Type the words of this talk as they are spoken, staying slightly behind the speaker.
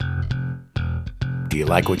Do you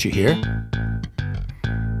like what you hear?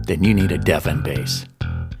 Then you need a Devon bass.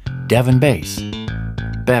 Devon bass.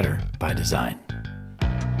 Better by design.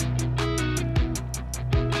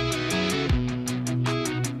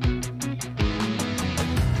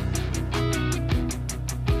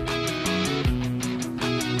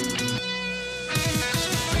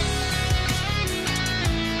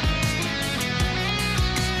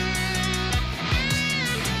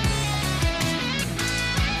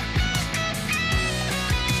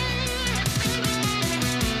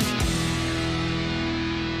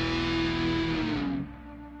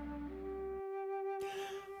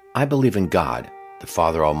 I believe in God, the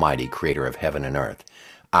Father Almighty, creator of heaven and earth.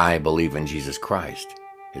 I believe in Jesus Christ,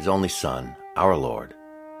 his only Son, our Lord,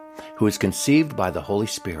 who was conceived by the Holy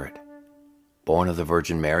Spirit, born of the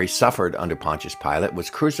Virgin Mary, suffered under Pontius Pilate,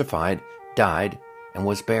 was crucified, died, and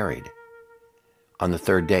was buried. On the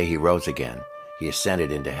third day he rose again. He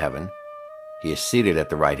ascended into heaven. He is seated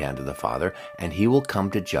at the right hand of the Father, and he will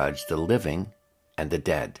come to judge the living and the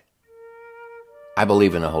dead. I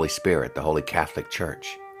believe in the Holy Spirit, the Holy Catholic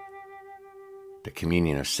Church, the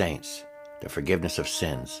communion of saints, the forgiveness of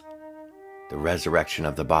sins, the resurrection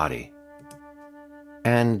of the body,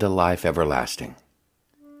 and the life everlasting.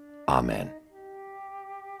 Amen.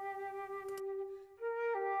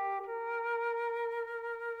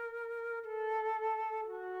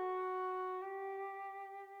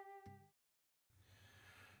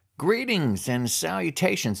 Greetings and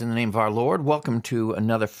salutations in the name of our Lord. Welcome to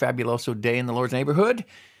another fabuloso day in the Lord's neighborhood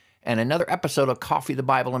and another episode of Coffee, the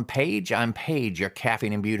Bible, and Paige. I'm Paige, your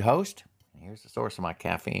caffeine-imbued host. Here's the source of my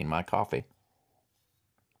caffeine, my coffee.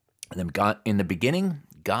 And then in the beginning,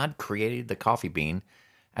 God created the coffee bean,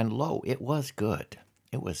 and lo, it was good.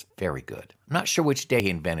 It was very good. I'm not sure which day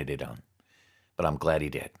he invented it on, but I'm glad he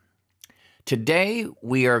did. Today,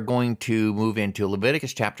 we are going to move into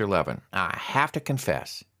Leviticus chapter 11. I have to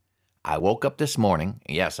confess, I woke up this morning.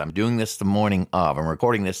 Yes, I'm doing this the morning of. I'm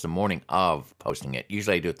recording this the morning of posting it.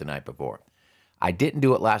 Usually I do it the night before. I didn't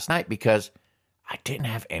do it last night because I didn't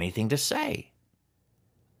have anything to say.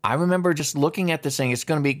 I remember just looking at this thing. It's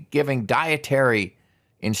going to be giving dietary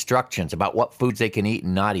instructions about what foods they can eat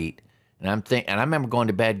and not eat. And I remember going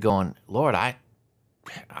to bed going, Lord, I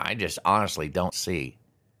just honestly don't see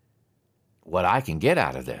what I can get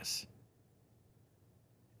out of this.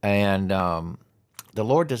 And the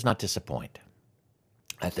Lord does not disappoint.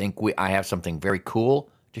 I think I have something very cool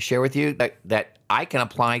to share with you that I can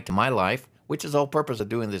apply to my life, which is the whole purpose of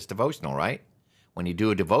doing this devotional, right? When you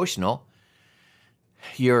do a devotional,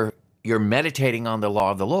 you're meditating on the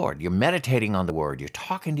law of the Lord. You're meditating on the Word. You're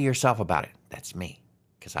talking to yourself about it. That's me,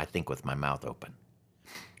 because I think with my mouth open.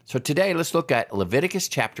 So today, let's look at Leviticus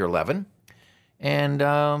chapter 11,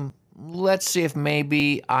 and let's see if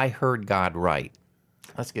maybe I heard God right.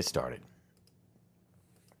 Let's get started.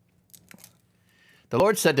 The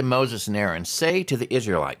Lord said to Moses and Aaron, say to the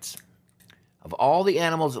Israelites, of all the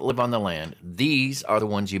animals that live on the land, these are the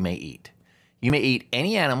ones you may eat. You may eat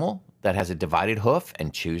any animal that has a divided hoof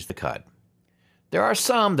and chews the cud. There are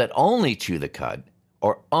some that only chew the cud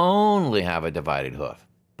or only have a divided hoof,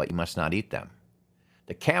 but you must not eat them.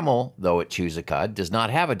 The camel, though it chews the cud, does not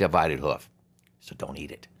have a divided hoof, so don't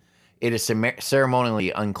eat it. It is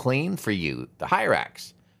ceremonially unclean for you. The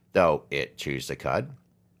hyrax, though it chews the cud,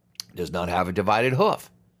 does not have a divided hoof.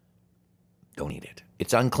 Don't eat it.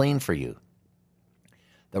 It's unclean for you.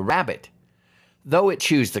 The rabbit, though it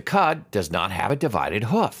chews the cud, does not have a divided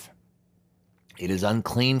hoof. It is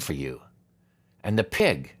unclean for you. And the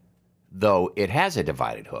pig, though it has a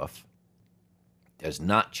divided hoof, does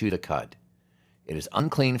not chew the cud. It is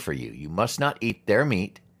unclean for you. You must not eat their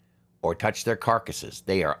meat or touch their carcasses.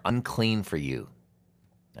 They are unclean for you.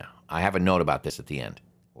 Now, I have a note about this at the end.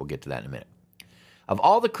 We'll get to that in a minute. Of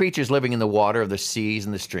all the creatures living in the water of the seas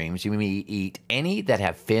and the streams, you may eat any that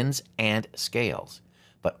have fins and scales.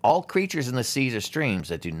 But all creatures in the seas or streams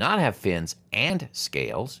that do not have fins and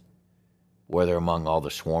scales, whether among all the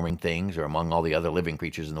swarming things or among all the other living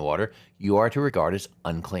creatures in the water, you are to regard as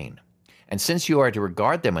unclean. And since you are to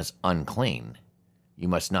regard them as unclean, you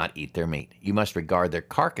must not eat their meat. You must regard their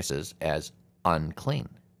carcasses as unclean.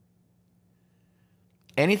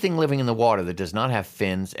 Anything living in the water that does not have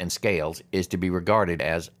fins and scales is to be regarded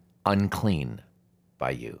as unclean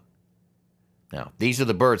by you. Now, these are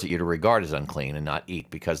the birds that you're to regard as unclean and not eat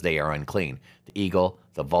because they are unclean. The eagle,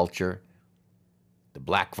 the vulture, the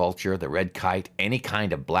black vulture, the red kite, any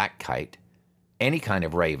kind of black kite, any kind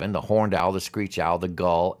of raven, the horned owl, the screech owl, the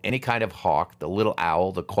gull, any kind of hawk, the little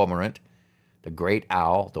owl, the cormorant, the great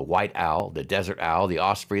owl, the white owl, the desert owl, the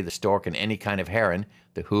osprey, the stork, and any kind of heron,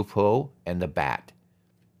 the hoopoe, and the bat.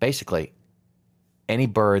 Basically, any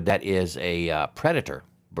bird that is a predator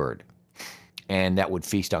bird, and that would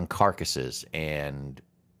feast on carcasses and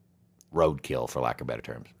roadkill, for lack of better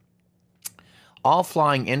terms. All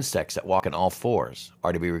flying insects that walk on all fours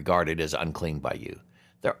are to be regarded as unclean by you.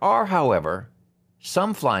 There are, however,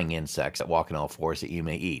 some flying insects that walk on all fours that you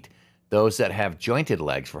may eat, those that have jointed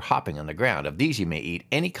legs for hopping on the ground. Of these you may eat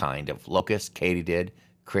any kind of locust, katydid,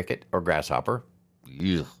 cricket, or grasshopper.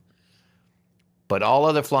 Ugh. But all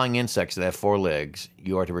other flying insects that have 4 legs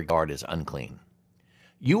you are to regard as unclean.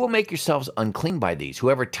 You will make yourselves unclean by these.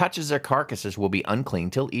 Whoever touches their carcasses will be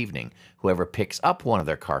unclean till evening. Whoever picks up one of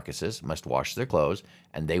their carcasses must wash their clothes,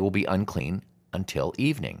 and they will be unclean until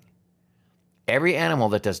evening. Every animal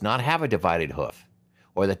that does not have a divided hoof,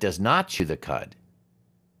 or that does not chew the cud,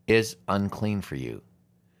 is unclean for you.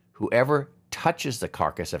 Whoever touches the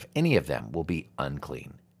carcass of any of them will be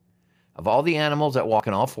unclean. Of all the animals that walk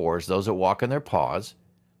on all fours, those that walk on their paws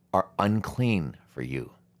are unclean for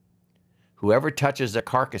you. Whoever touches their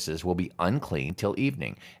carcasses will be unclean till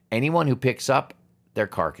evening. Anyone who picks up their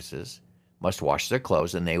carcasses must wash their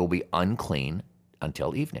clothes, and they will be unclean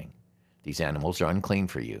until evening. These animals are unclean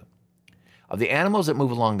for you. Of the animals that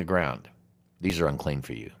move along the ground, these are unclean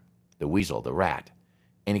for you. The weasel, the rat,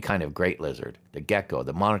 any kind of great lizard, the gecko,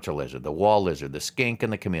 the monitor lizard, the wall lizard, the skink,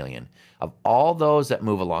 and the chameleon. Of all those that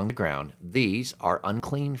move along the ground, these are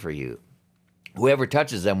unclean for you. Whoever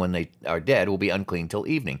touches them when they are dead will be unclean till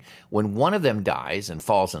evening. When one of them dies and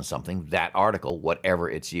falls on something, that article, whatever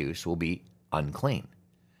its use, will be unclean.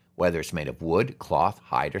 Whether it's made of wood, cloth,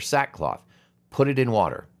 hide, or sackcloth, put it in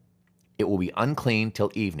water. It will be unclean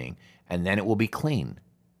till evening, and then it will be clean.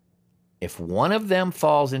 If one of them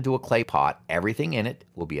falls into a clay pot, everything in it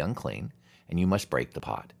will be unclean, and you must break the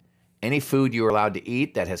pot. Any food you are allowed to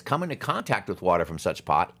eat that has come into contact with water from such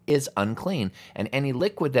pot is unclean, and any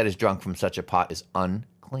liquid that is drunk from such a pot is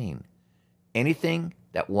unclean. Anything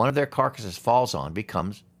that one of their carcasses falls on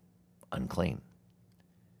becomes unclean,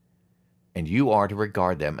 and you are to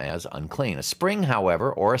regard them as unclean. A spring,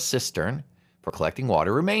 however, or a cistern for collecting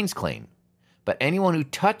water remains clean. But anyone who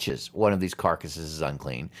touches one of these carcasses is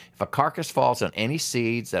unclean. If a carcass falls on any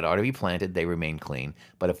seeds that are to be planted, they remain clean.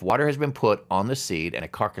 But if water has been put on the seed and a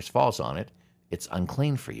carcass falls on it, it's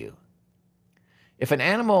unclean for you. If an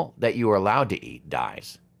animal that you are allowed to eat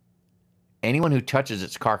dies, anyone who touches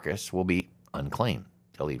its carcass will be unclean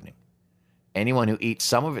till evening. Anyone who eats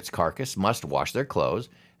some of its carcass must wash their clothes,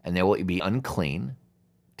 and they will be unclean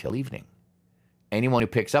till evening. Anyone who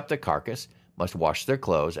picks up the carcass must wash their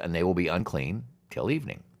clothes, and they will be unclean till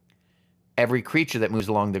evening. Every creature that moves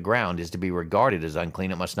along the ground is to be regarded as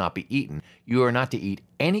unclean. It must not be eaten. You are not to eat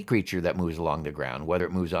any creature that moves along the ground, whether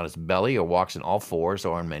it moves on its belly or walks on all fours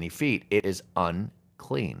or on many feet. It is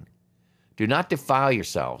unclean. Do not defile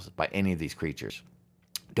yourselves by any of these creatures.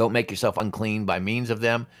 Don't make yourself unclean by means of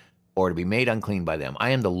them, or to be made unclean by them.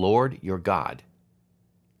 I am the Lord your God.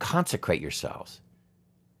 Consecrate yourselves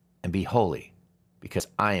and be holy, because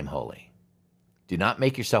I am holy. Do not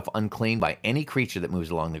make yourself unclean by any creature that moves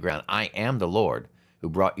along the ground. I am the Lord who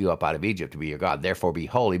brought you up out of Egypt to be your God. Therefore be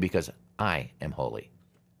holy, because I am holy.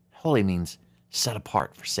 Holy means set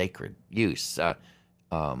apart for sacred use. Set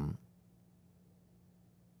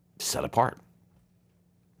apart.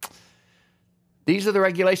 These are the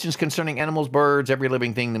regulations concerning animals, birds, every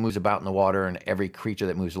living thing that moves about in the water, and every creature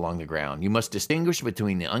that moves along the ground. You must distinguish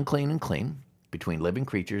between the unclean and clean, between living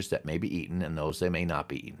creatures that may be eaten and those that may not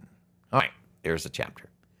be eaten. All right. There's the chapter.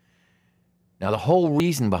 Now, the whole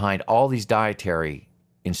reason behind all these dietary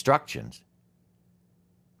instructions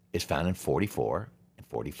is found in 44 and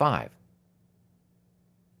 45.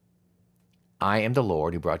 I am the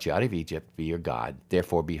Lord who brought you out of Egypt, be your God.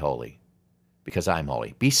 Therefore be holy, because I am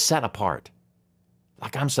holy. Be set apart,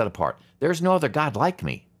 like I'm set apart. There's no other God like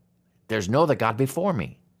me. There's no other God before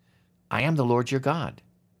me. I am the Lord your God.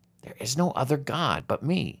 There is no other God but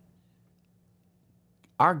me.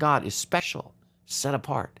 Our God is special, set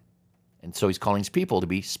apart. And so he's calling his people to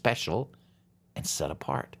be special and set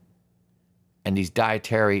apart. And these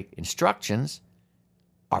dietary instructions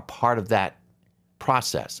are part of that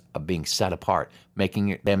process of being set apart,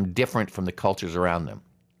 making them different from the cultures around them.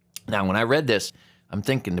 Now, when I read this, I'm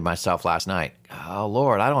thinking to myself last night, oh,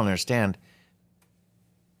 Lord, I don't understand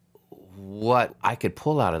what I could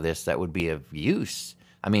pull out of this that would be of use.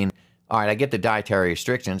 I mean, all right, I get the dietary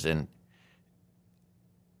restrictions, and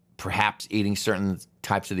perhaps eating certain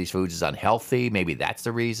types of these foods is unhealthy. Maybe that's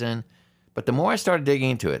the reason. But the more I started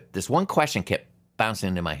digging into it, this one question kept bouncing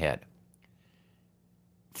into my head.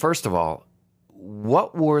 First of all,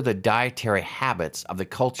 what were the dietary habits of the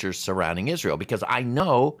cultures surrounding Israel? Because I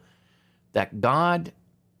know that God,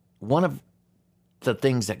 one of the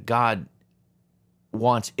things that God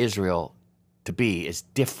wants Israel to be is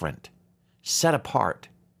different, set apart.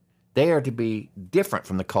 They are to be different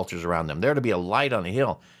from the cultures around them. They're to be a light on a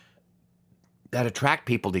hill that attract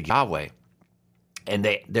people to Yahweh. And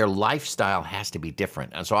their lifestyle has to be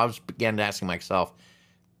different. And so I began asking myself,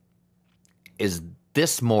 is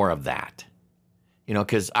this more of that? You know,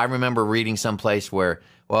 because I remember reading someplace where,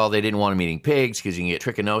 well, they didn't want them eating pigs because you can get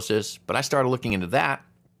trichinosis. But I started looking into that,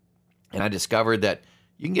 and I discovered that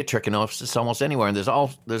you can get trichinosis almost anywhere. And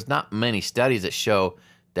there's not many studies that show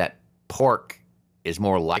that pork is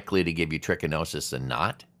more likely to give you trichinosis than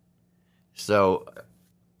not. So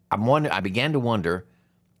I began to wonder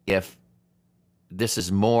if this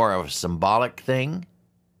is more of a symbolic thing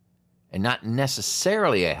and not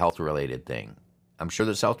necessarily a health-related thing. I'm sure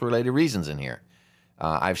there's health-related reasons in here.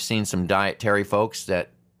 I've seen some dietary folks that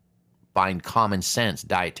find common sense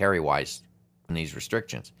dietary-wise in these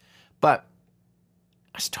restrictions. But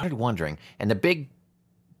I started wondering, and the big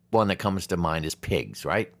one that comes to mind is pigs,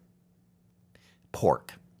 right?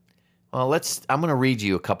 Pork. Well, I'm going to read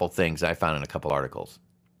you a couple things I found in a couple articles.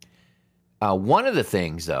 One of the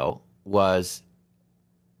things, though, was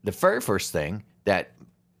the very first thing that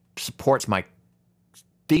supports my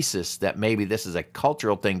thesis that maybe this is a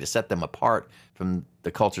cultural thing to set them apart from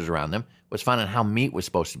the cultures around them was finding how meat was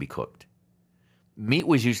supposed to be cooked. Meat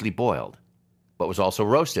was usually boiled, but was also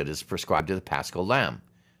roasted as prescribed to the paschal lamb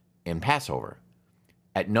in Passover.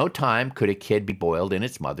 At no time could a kid be boiled in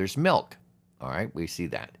its mother's milk. All right, we see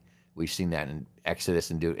that. We've seen that in Exodus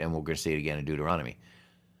and we're going to see it again in Deuteronomy.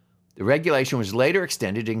 The regulation was later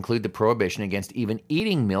extended to include the prohibition against even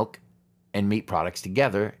eating milk and meat products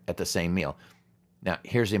together at the same meal. Now,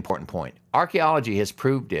 here's the important point. Archaeology has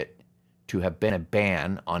proved it to have been a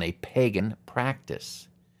ban on a pagan practice.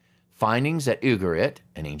 Findings at Ugarit,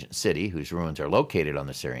 an ancient city whose ruins are located on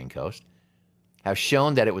the Syrian coast, have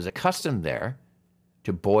shown that it was a custom there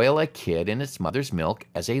to boil a kid in its mother's milk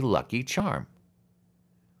as a lucky charm.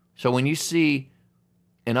 So when you see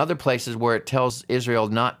in other places where it tells Israel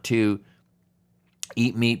not to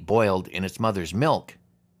eat meat boiled in its mother's milk,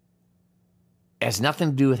 it has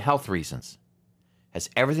nothing to do with health reasons. It has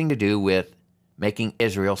everything to do with making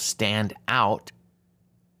Israel stand out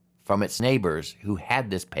from its neighbors who had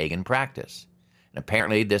this pagan practice. And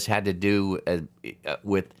apparently this had to do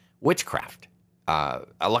with witchcraft, a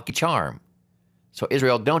lucky charm. So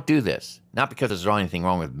Israel, don't do this. Not because there's anything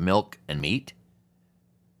wrong with milk and meat,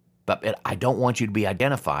 but I don't want you to be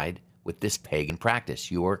identified with this pagan practice.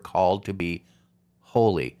 You are called to be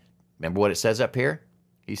holy. Remember what it says up here?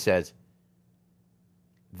 He says,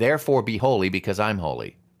 therefore be holy because I'm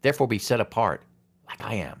holy. Therefore be set apart like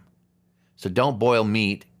I am. So don't boil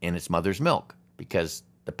meat in its mother's milk because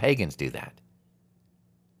the pagans do that.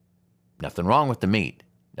 Nothing wrong with the meat.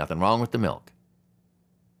 Nothing wrong with the milk.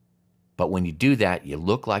 But when you do that, you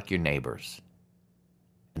look like your neighbors.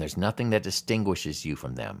 And there's nothing that distinguishes you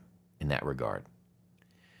from them in that regard.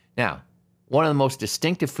 Now, one of the most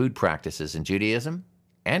distinctive food practices in Judaism,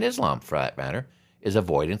 and Islam for that matter, is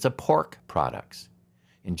avoidance of pork products.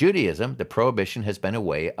 In Judaism, the prohibition has been a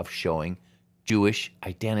way of showing Jewish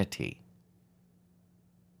identity.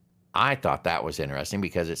 I thought that was interesting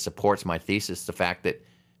because it supports my thesis, the fact that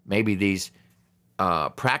maybe these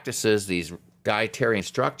practices, these dietary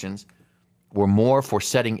instructions, were more for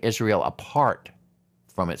setting Israel apart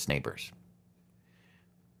from its neighbors.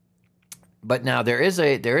 But now there is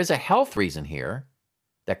a health reason here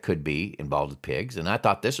that could be involved with pigs, and I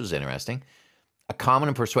thought this was interesting. A common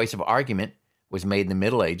and persuasive argument was made in the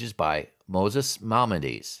Middle Ages by Moses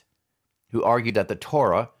Maimonides, who argued that the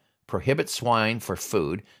Torah prohibits swine for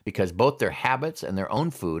food because both their habits and their own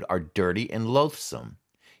food are dirty and loathsome.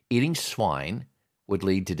 Eating swine would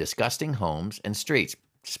lead to disgusting homes and streets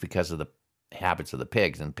just because of the habits of the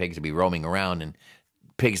pigs, and pigs would be roaming around, and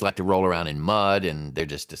pigs like to roll around in mud, and they're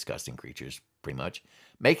just disgusting creatures, pretty much,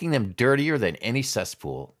 making them dirtier than any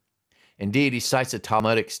cesspool. Indeed, he cites a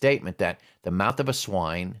Talmudic statement that the mouth of a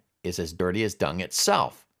swine is as dirty as dung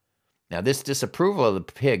itself. Now, this disapproval of the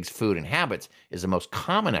pig's food and habits is the most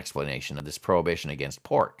common explanation of this prohibition against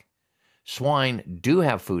pork. Swine do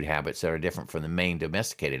have food habits that are different from the main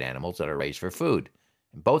domesticated animals that are raised for food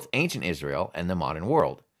in both ancient Israel and the modern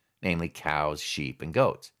world, namely cows, sheep, and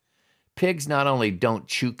goats. Pigs not only don't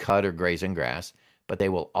chew cud or graze on grass, but they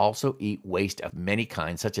will also eat waste of many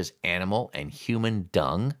kinds, such as animal and human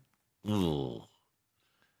dung, and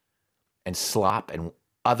slop and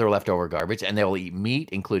other leftover garbage, and they will eat meat,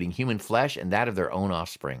 including human flesh, and that of their own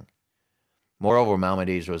offspring. Moreover,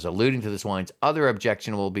 Maimonides was alluding to the swine's other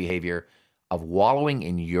objectionable behavior of wallowing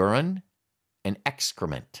in urine and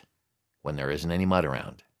excrement when there isn't any mud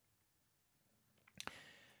around.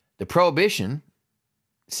 The prohibition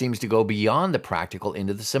seems to go beyond the practical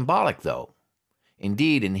into the symbolic, though.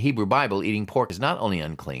 Indeed, in the Hebrew Bible, eating pork is not only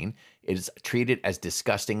unclean, it is treated as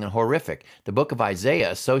disgusting and horrific. The book of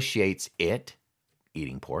Isaiah associates it,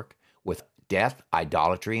 eating pork, with death,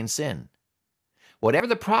 idolatry, and sin. Whatever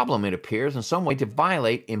the problem, it appears in some way to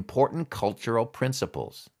violate important cultural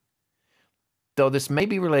principles. Though this may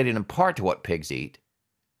be related in part to what pigs eat,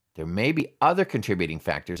 there may be other contributing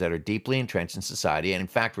factors that are deeply entrenched in society and, in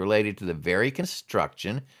fact, related to the very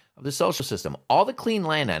construction of the social system. All the clean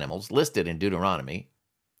land animals listed in Deuteronomy,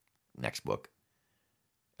 next book,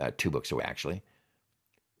 2 books away actually,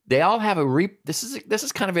 they all have this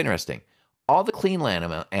is kind of interesting. All the clean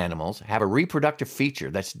land animals have a reproductive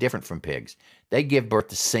feature that's different from pigs. They give birth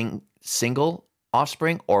to single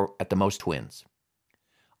offspring or at the most twins.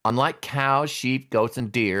 Unlike cows, sheep, goats,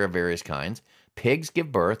 and deer of various kinds, pigs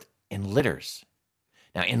give birth in litters.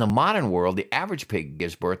 Now, in the modern world, the average pig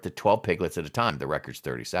gives birth to 12 piglets at a time. The record's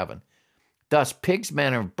 37. Thus, pigs'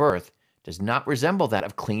 manner of birth does not resemble that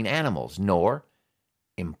of clean animals, nor,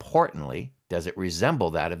 importantly, does it resemble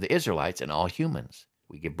that of the Israelites and all humans.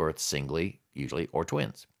 We give birth singly, usually, or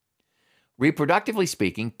twins. Reproductively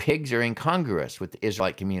speaking, pigs are incongruous with the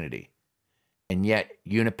Israelite community, and yet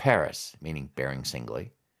uniparous, meaning bearing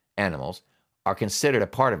singly, animals are considered a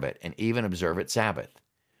part of it and even observe its Sabbath.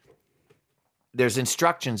 There's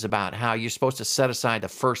instructions about how you're supposed to set aside the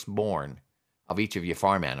firstborn of each of your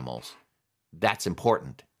farm animals. That's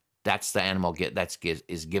important. That's the animal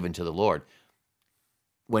is given to the Lord.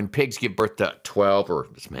 When pigs give birth to 12 or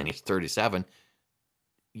as many as 37,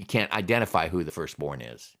 you can't identify who the firstborn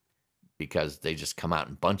is because they just come out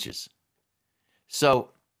in bunches.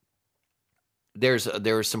 So there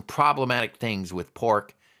are some problematic things with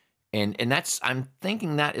pork, and I'm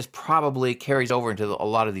thinking that is probably carries over into a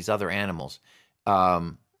lot of these other animals.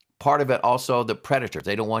 Part of it also the predators.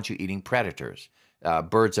 They don't want you eating predators,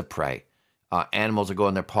 birds of prey, animals that go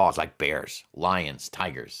in their paws like bears, lions,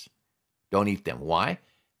 tigers. Don't eat them. Why?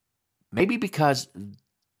 Maybe because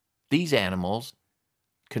these animals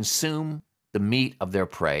consume the meat of their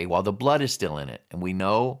prey while the blood is still in it. And we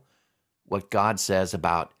know what God says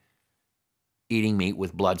about eating meat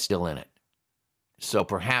with blood still in it. So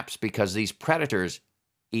perhaps because these predators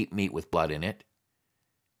eat meat with blood in it,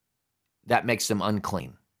 that makes them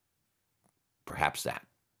unclean. Perhaps that.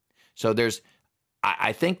 So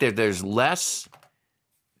I think that there's less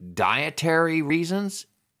dietary reasons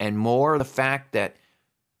and more the fact that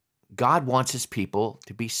God wants his people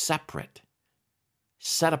to be separate,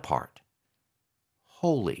 set apart,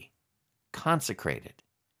 holy, consecrated.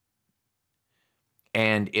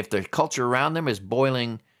 And if the culture around them is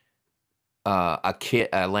boiling a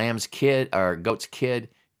lamb's kid or a goat's kid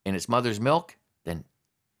in its mother's milk, then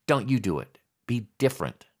don't you do it. Be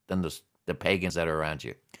different than the pagans that are around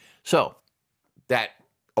you. So that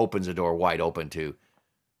opens the door wide open to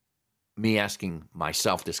me asking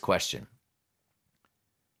myself this question.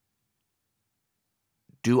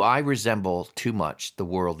 Do I resemble too much the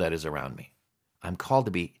world that is around me? I'm called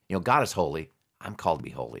to be, God is holy. I'm called to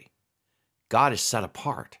be holy. God is set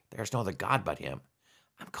apart. There's no other God but him.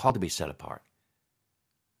 I'm called to be set apart.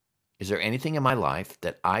 Is there anything in my life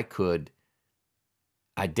that I could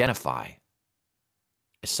identify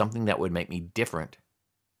as something that would make me different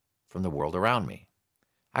from the world around me?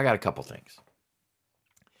 I got a couple things.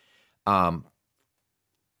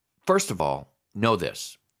 First of all, know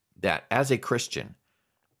this, that as a Christian,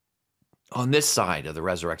 on this side of the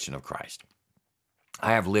resurrection of Christ,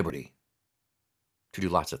 I have liberty to do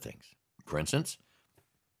lots of things. For instance,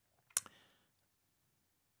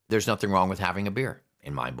 there's nothing wrong with having a beer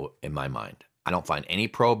in my mind. I don't find any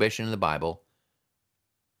prohibition in the Bible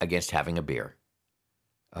against having a beer.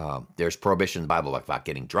 There's prohibition in the Bible about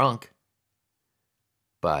getting drunk,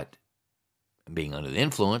 but being under the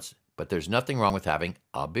influence, but there's nothing wrong with having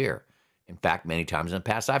a beer. In fact, many times in the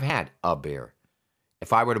past, I've had a beer.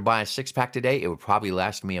 If I were to buy a 6-pack today, it would probably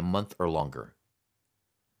last me a month or longer.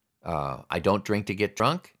 I don't drink to get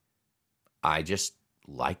drunk. I just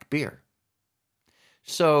like beer.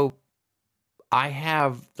 So I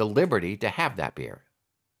have the liberty to have that beer,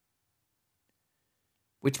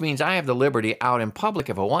 which means I have the liberty out in public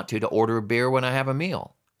if I want to order a beer when I have a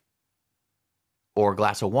meal or a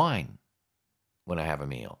glass of wine when I have a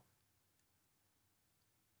meal.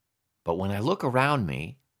 But when I look around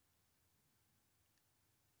me,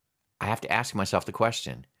 I have to ask myself the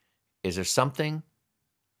question, is there something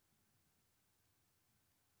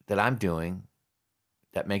that I'm doing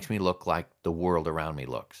that makes me look like the world around me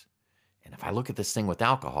looks? And if I look at this thing with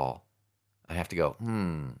alcohol, I have to go,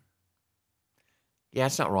 yeah,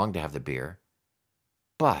 it's not wrong to have the beer,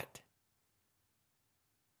 but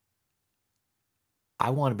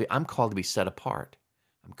I'm called to be set apart.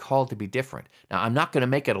 I'm called to be different. Now, I'm not going to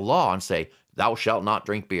make it a law and say, thou shalt not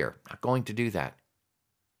drink beer. I'm not going to do that.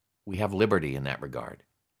 We have liberty in that regard.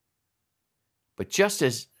 But just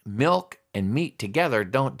as milk and meat together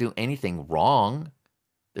don't do anything wrong,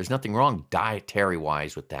 there's nothing wrong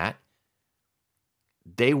dietary-wise with that.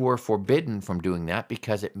 They were forbidden from doing that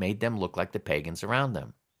because it made them look like the pagans around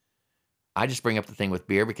them. I just bring up the thing with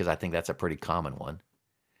beer because I think that's a pretty common one.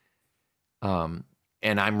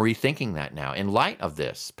 And I'm rethinking that now in light of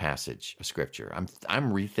this passage of Scripture.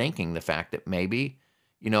 I'm rethinking the fact that maybe,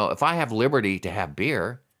 if I have liberty to have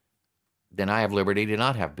beer, then I have liberty to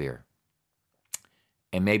not have beer.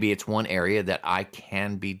 And maybe it's one area that I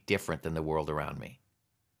can be different than the world around me.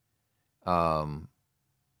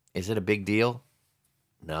 Is it a big deal?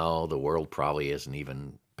 No, the world probably isn't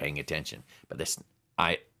even paying attention. But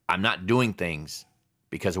I'm not doing things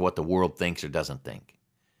because of what the world thinks or doesn't think.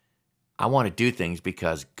 I want to do things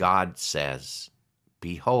because God says,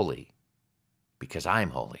 be holy, because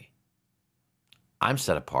I'm holy. I'm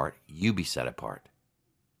set apart. You be set apart.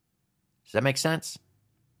 Does that make sense?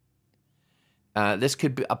 This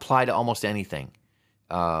could apply to almost anything.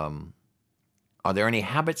 Are there any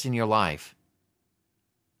habits in your life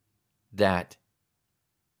that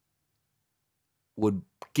would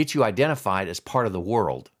get you identified as part of the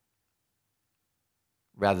world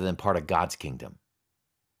rather than part of God's kingdom?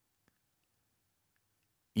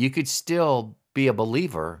 You could still be a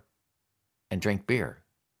believer and drink beer.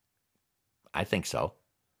 I think so.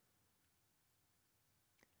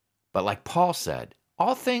 But like Paul said,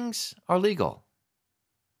 all things are legal.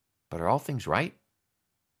 But are all things right?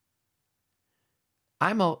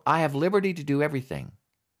 I have liberty to do everything.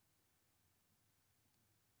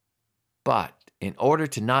 But in order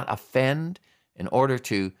to not offend, in order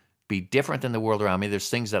to be different than the world around me, there's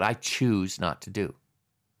things that I choose not to do.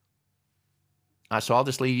 So I'll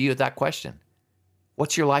just leave you with that question.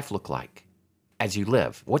 What's your life look like as you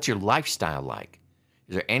live? What's your lifestyle like?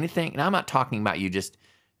 Is there anything, and I'm not talking about you just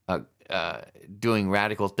doing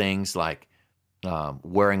radical things like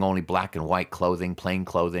wearing only black and white clothing, plain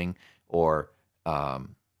clothing, or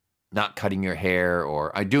not cutting your hair,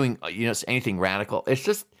 or doing anything radical. It's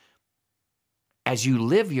just as you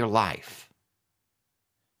live your life,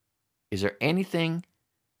 is there anything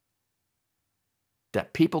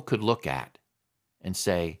that people could look at and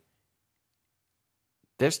say,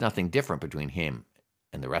 there's nothing different between him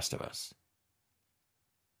and the rest of us?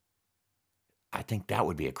 I think that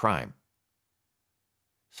would be a crime.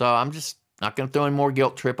 So I'm just not going to throw in more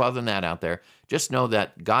guilt trip other than that out there. Just know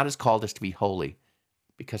that God has called us to be holy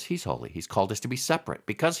because he's holy. He's called us to be separate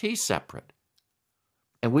because he's separate.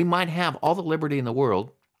 And we might have all the liberty in the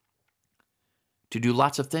world to do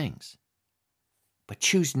lots of things, but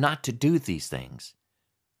choose not to do these things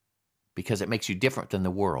because it makes you different than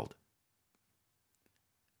the world.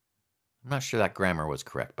 I'm not sure that grammar was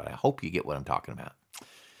correct, but I hope you get what I'm talking about.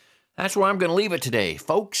 That's where I'm going to leave it today,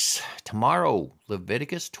 folks. Tomorrow,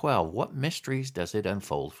 Leviticus 12. What mysteries does it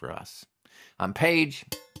unfold for us? I'm Paige.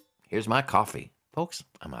 Here's my coffee. Folks,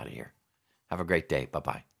 I'm out of here. Have a great day.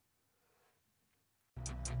 Bye-bye.